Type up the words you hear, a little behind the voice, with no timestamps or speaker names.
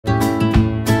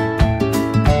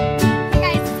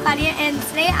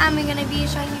going to be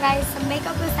showing you guys some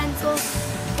makeup essentials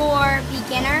for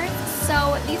beginners.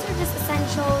 So these are just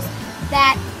essentials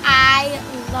that I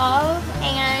love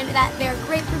and that they're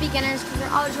great for beginners because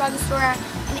they're all drugstore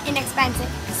and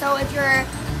inexpensive. So if you're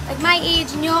like my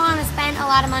age and you don't want to spend a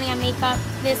lot of money on makeup,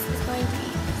 this is going to be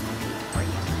for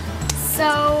you.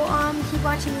 So keep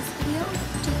watching this video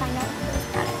to find out those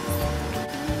products.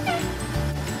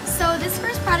 So this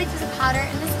first product is a powder,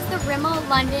 and this is the Rimmel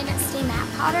London Stay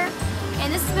Matte Powder. And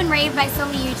this has been raved by so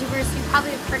many YouTubers, so you probably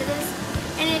have heard of this.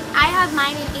 And I have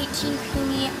mine in 18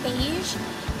 Creamy Beige.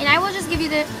 And I will just give you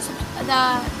the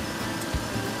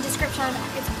description of that.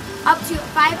 It's up to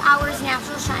 5 hours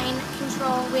natural shine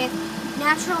control with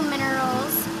natural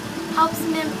minerals, helps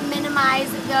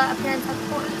minimize the appearance of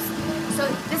pores. So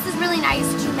this is really nice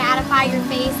to mattify your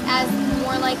face as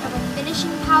more like of a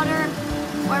finishing powder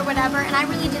or whatever. And I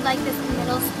really did like this in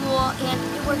middle school, and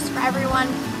it works for everyone.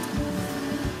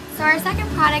 So our second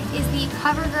product is the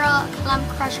CoverGirl Clump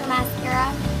Crusher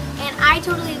Mascara. And I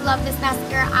totally love this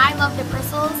mascara. I love the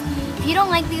bristles. If you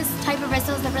don't like these type of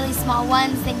bristles, the really small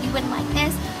ones, then you wouldn't like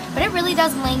this. But it really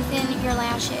does lengthen your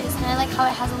lashes. And I like how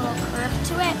it has a little curve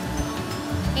to it.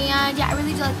 And yeah, I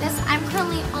really do like this. I'm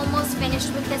currently almost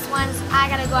finished with this one, so I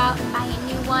gotta go out and buy a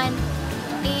new one.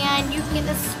 And you can get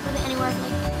this really anywhere.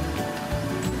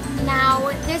 Now,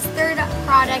 this third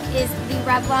product is the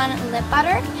Revlon Lip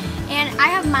Butter. And I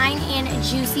have mine in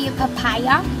Juicy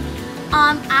Papaya.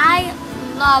 I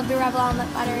love the Revlon lip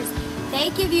butters. They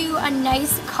give you a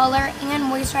nice color and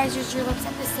moisturizes your lips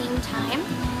at the same time.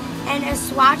 And a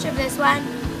swatch of this one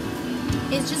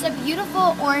is just a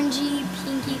beautiful orangey,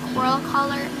 pinky coral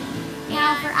color.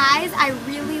 Now for eyes, I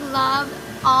really love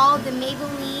all the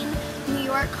Maybelline New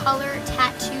York Color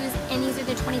tattoos, and these are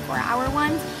the 24-hour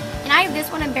ones. And I have this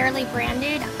one in Barely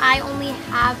Branded. I only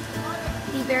have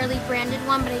the Barely Branded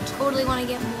one, but I totally want to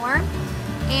get more.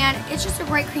 And it's just a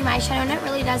bright cream eyeshadow, and it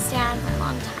really does stay on for a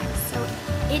long time, so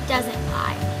it doesn't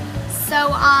lie.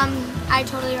 So I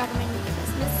totally recommend you get this.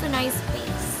 And this is a nice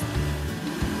base.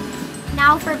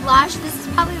 Now for blush, this is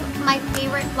probably my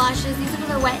favorite blushes. These are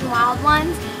the Wet n Wild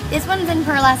ones. This one's in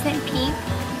Pearlescent Pink.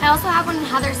 I also have one in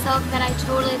Heather Silk that I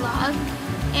totally love.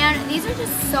 And these are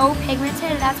just so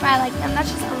pigmented. That's why I like them.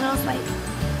 That's just a little swipe.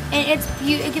 And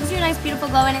it gives you a nice, beautiful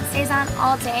glow, and it stays on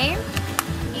all day.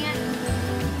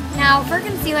 Now for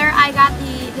concealer, I got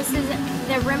this is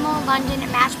the Rimmel London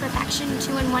Match Perfection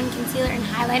 2-in-1 Concealer and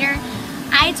Highlighter.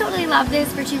 I totally love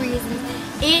this for two reasons.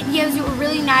 It gives you a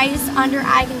really nice under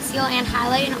eye conceal and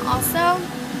highlight, and also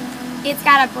it's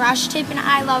got a brush tip, and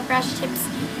I love brush tips.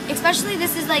 Especially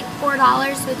this is like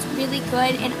 $4, so it's really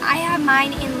good, and I have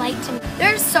mine in light to.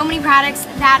 There's so many products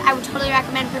that I would totally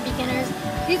recommend for beginners.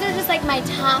 These are just like my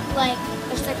top,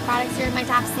 there's 6 products here, my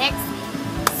top 6.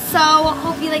 So,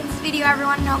 hope you liked this video,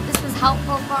 everyone, and hope this was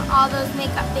helpful for all those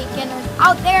makeup beginners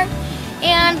out there,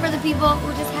 and for the people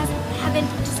who just haven't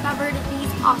discovered these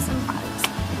awesome products.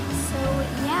 So,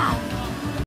 yeah.